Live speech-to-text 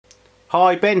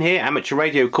Hi, Ben here, amateur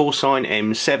radio call sign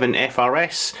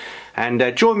M7FRS,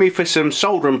 and join me for some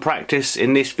soldering practice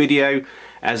in this video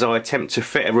as I attempt to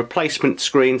fit a replacement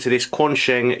screen to this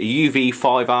Quansheng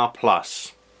UV-5R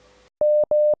Plus.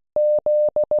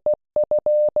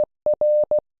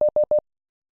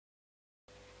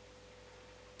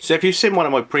 So if you've seen one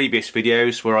of my previous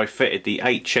videos where I fitted the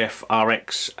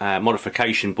HF-RX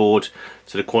modification board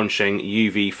to the Quansheng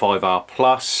UV-5R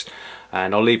Plus,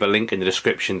 and I'll leave a link in the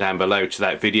description down below to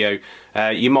that video,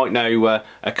 you might know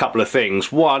a couple of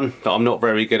things. One, that I'm not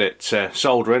very good at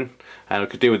soldering and I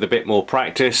could do with a bit more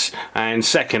practice, and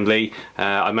secondly,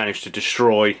 I managed to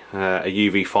destroy a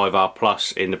UV-5R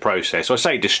Plus in the process. So I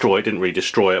say destroy, I didn't really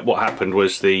destroy it. What happened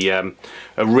was the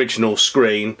original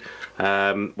screen,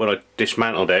 when I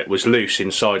dismantled it, was loose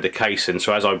inside the casing.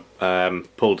 So as I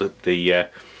pulled the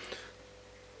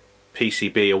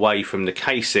PCB away from the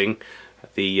casing,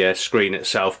 the screen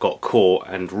itself got caught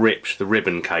and ripped the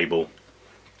ribbon cable,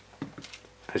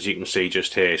 as you can see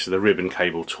just here. So the ribbon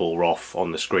cable tore off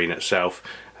on the screen itself,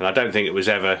 and I don't think it was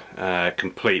ever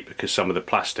complete because some of the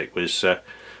plastic was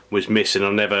missing. I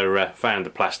never found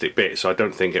the plastic bit, so I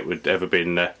don't think it would ever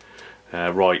been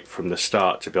right from the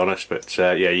start, to be honest. But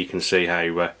yeah, you can see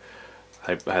how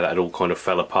that all kind of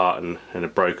fell apart and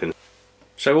had broken.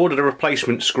 So I ordered a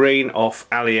replacement screen off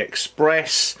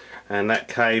AliExpress, and that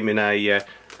came in a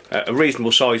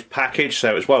reasonable sized package,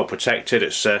 so it was well protected.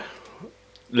 It's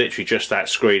literally just that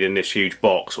screen in this huge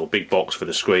box, or big box for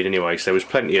the screen anyway. So there was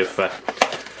plenty of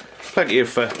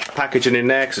packaging in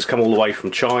there because it's come all the way from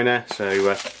China.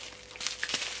 So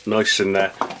nice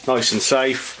and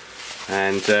safe.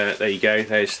 And there you go.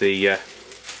 There's the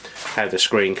how the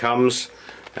screen comes,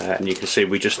 and you can see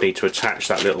we just need to attach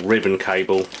that little ribbon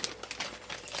cable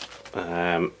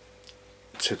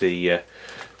to the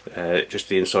just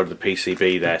the inside of the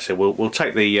PCB there. So we'll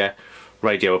take the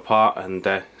radio apart and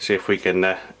see if we can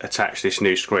attach this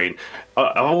new screen.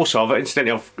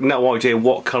 Incidentally, I've no idea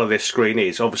what colour this screen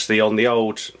is. Obviously on the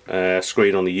old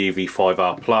screen on the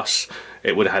UV-5R Plus,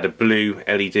 it would have had a blue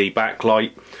LED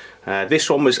backlight. This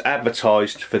one was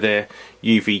advertised for the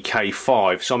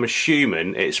UV-K5, so I'm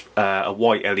assuming it's a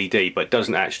white LED, but it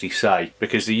doesn't actually say,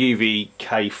 because the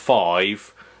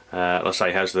UV-K5 let's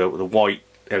say has the white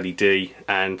LED,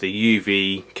 and the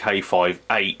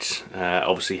UV-K5-8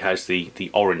 obviously has the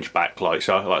orange backlight.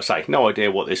 So like I say, no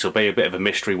idea what this will be. A bit of a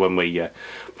mystery when we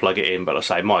plug it in, but like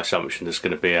I say, my assumption is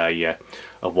going to be a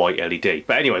white LED.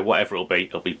 But anyway, whatever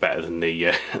it'll be better than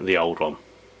the the old one.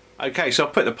 Okay, so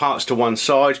I've put the parts to one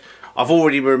side. I've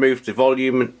already removed the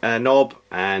volume knob,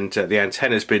 and the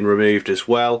antenna's been removed as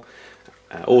well.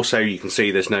 Also, you can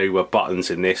see there's no buttons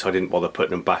in this. I didn't bother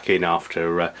putting them back in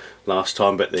after last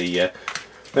time, but the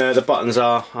buttons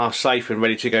are safe and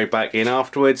ready to go back in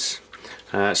afterwards.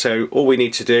 So all we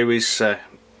need to do is,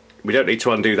 we don't need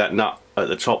to undo that nut at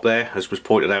the top there, as was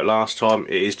pointed out last time.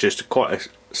 It is just quite a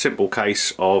simple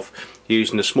case of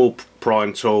using a small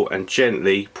prying tool and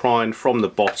gently prying from the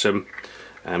bottom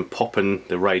and popping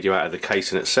the radio out of the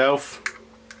casing itself.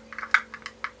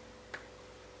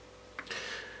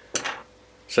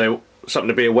 So something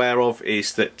to be aware of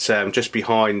is that just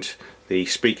behind the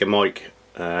speaker mic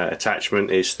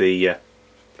attachment is a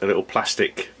little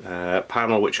plastic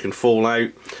panel which can fall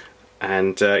out,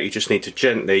 and you just need to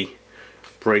gently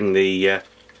bring that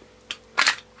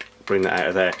out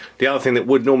of there. The other thing that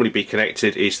would normally be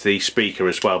connected is the speaker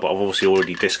as well, but I've obviously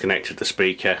already disconnected the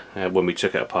speaker when we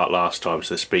took it apart last time,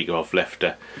 so the speaker I've left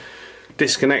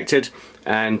disconnected,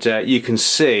 and you can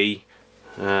see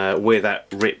where that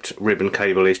ripped ribbon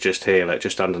cable is just here, like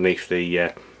just underneath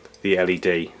the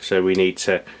LED. So we need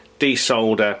to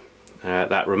desolder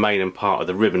that remaining part of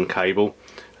the ribbon cable,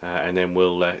 and then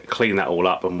we'll clean that all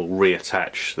up and we'll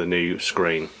reattach the new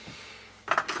screen.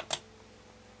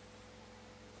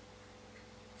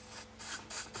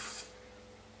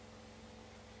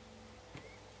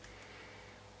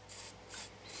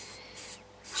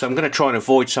 So I'm going to try and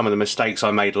avoid some of the mistakes I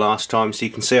made last time. So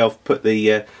you can see I've put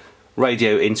the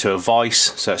radio into a vise,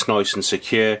 so it's nice and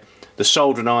secure. The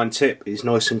soldering iron tip is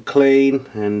nice and clean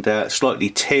and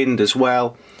slightly tinned as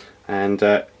well, and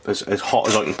as hot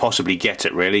as I can possibly get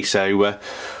it, really. So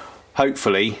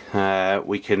hopefully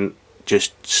we can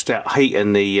just start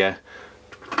heating these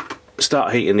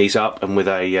up, and with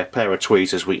a pair of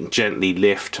tweezers we can gently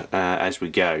lift as we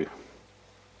go.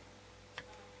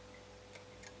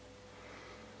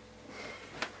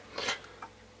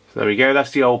 So there we go,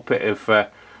 that's the old bit of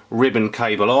ribbon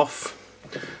cable off.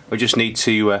 We just need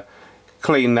to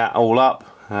clean that all up,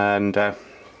 and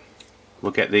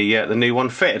we'll get the new one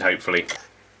fitted, hopefully.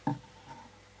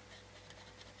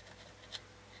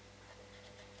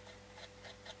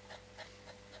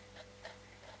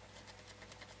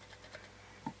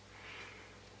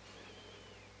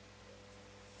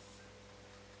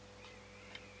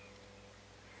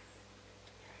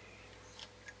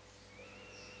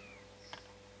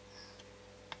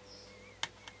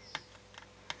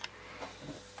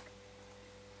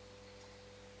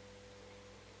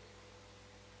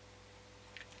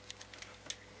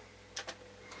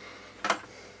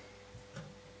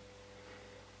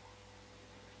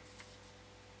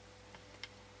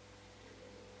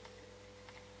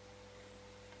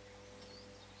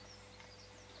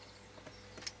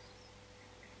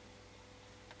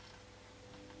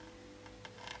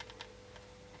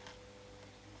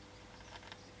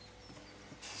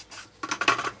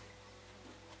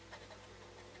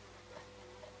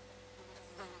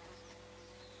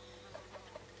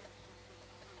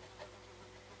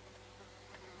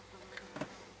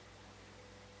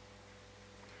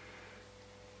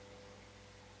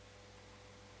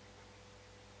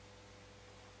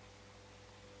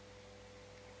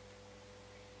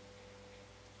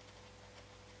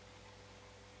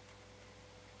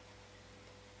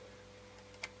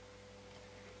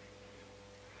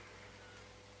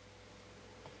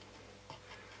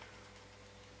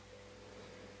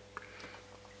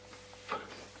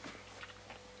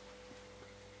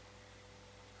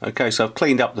 Okay, so I've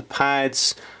cleaned up the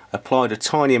pads, applied a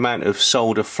tiny amount of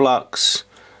solder flux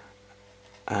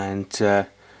and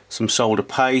some solder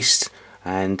paste,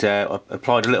 and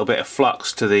applied a little bit of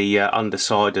flux to the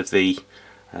underside of the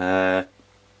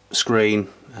screen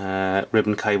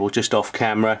ribbon cable just off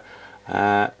camera.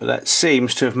 But that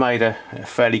seems to have made a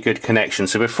fairly good connection.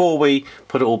 So before we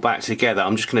put it all back together,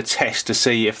 I'm just going to test to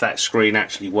see if that screen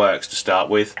actually works to start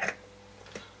with.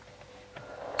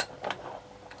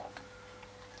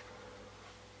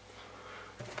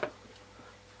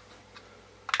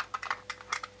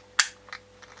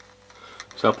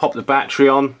 So I'll pop the battery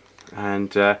on,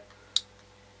 and there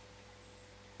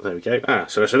we go.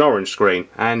 So it's an orange screen,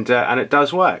 and it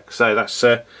does work. So that's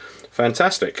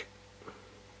fantastic.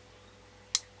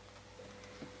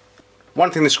 One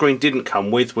thing the screen didn't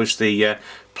come with was the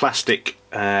plastic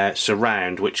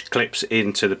surround, which clips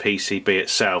into the PCB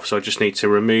itself. So I just need to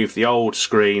remove the old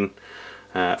screen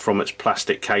from its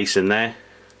plastic case in there.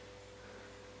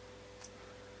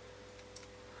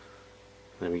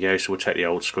 There we go. So we'll take the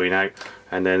old screen out,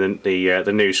 and then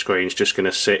the new screen is just going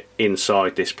to sit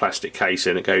inside this plastic case,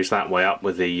 and it goes that way up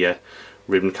with the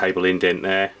ribbon cable indent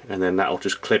there, and then that'll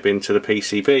just clip into the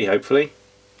PCB hopefully.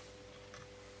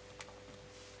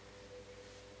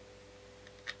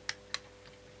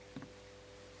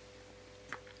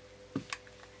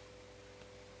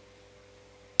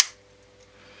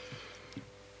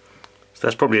 So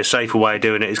that's probably a safer way of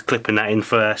doing it, is clipping that in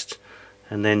first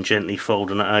and then gently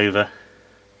folding it over.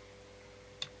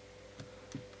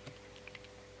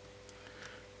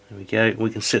 There we go. We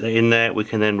can sit that in there. We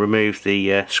can then remove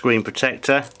the screen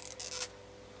protector,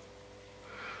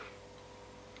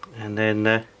 and then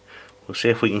we'll see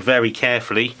if we can very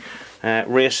carefully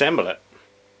reassemble it.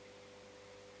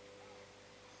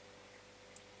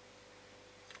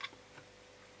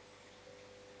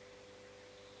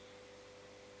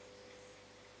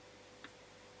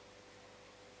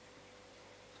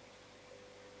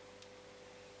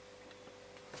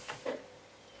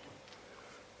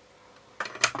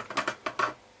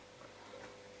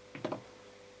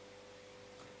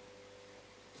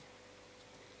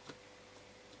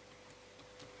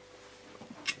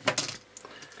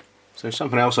 So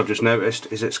something else I've just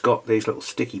noticed is it's got these little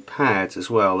sticky pads as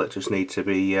well that just need to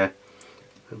be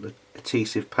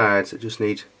adhesive pads that just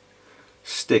need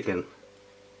sticking.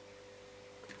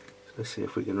 So let's see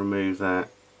if we can remove that.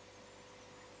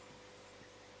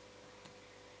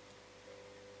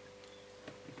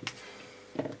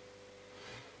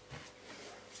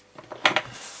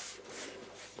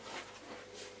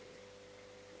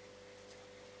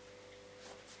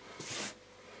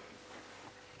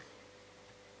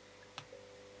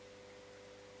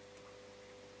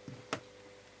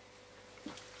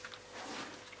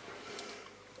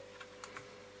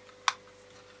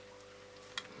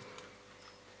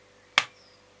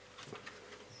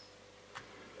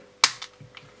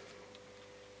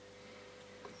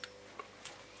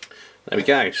 There we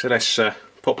go. So let's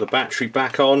pop the battery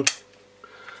back on.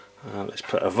 Let's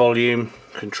put a volume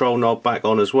control knob back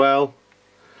on as well,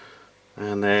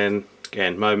 and then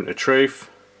again, moment of truth.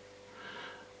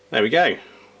 There we go.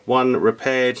 One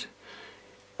repaired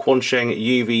Quansheng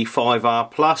UV-5R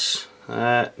Plus,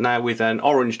 now with an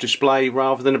orange display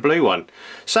rather than a blue one.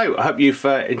 So I hope you've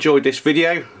enjoyed this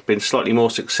video. Been slightly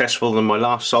more successful than my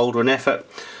last soldering effort,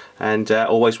 and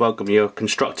always welcome your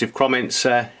constructive comments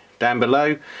down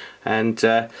below, and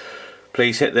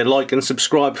please hit the like and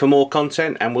subscribe for more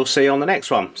content, and we'll see you on the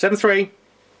next one. 7-3.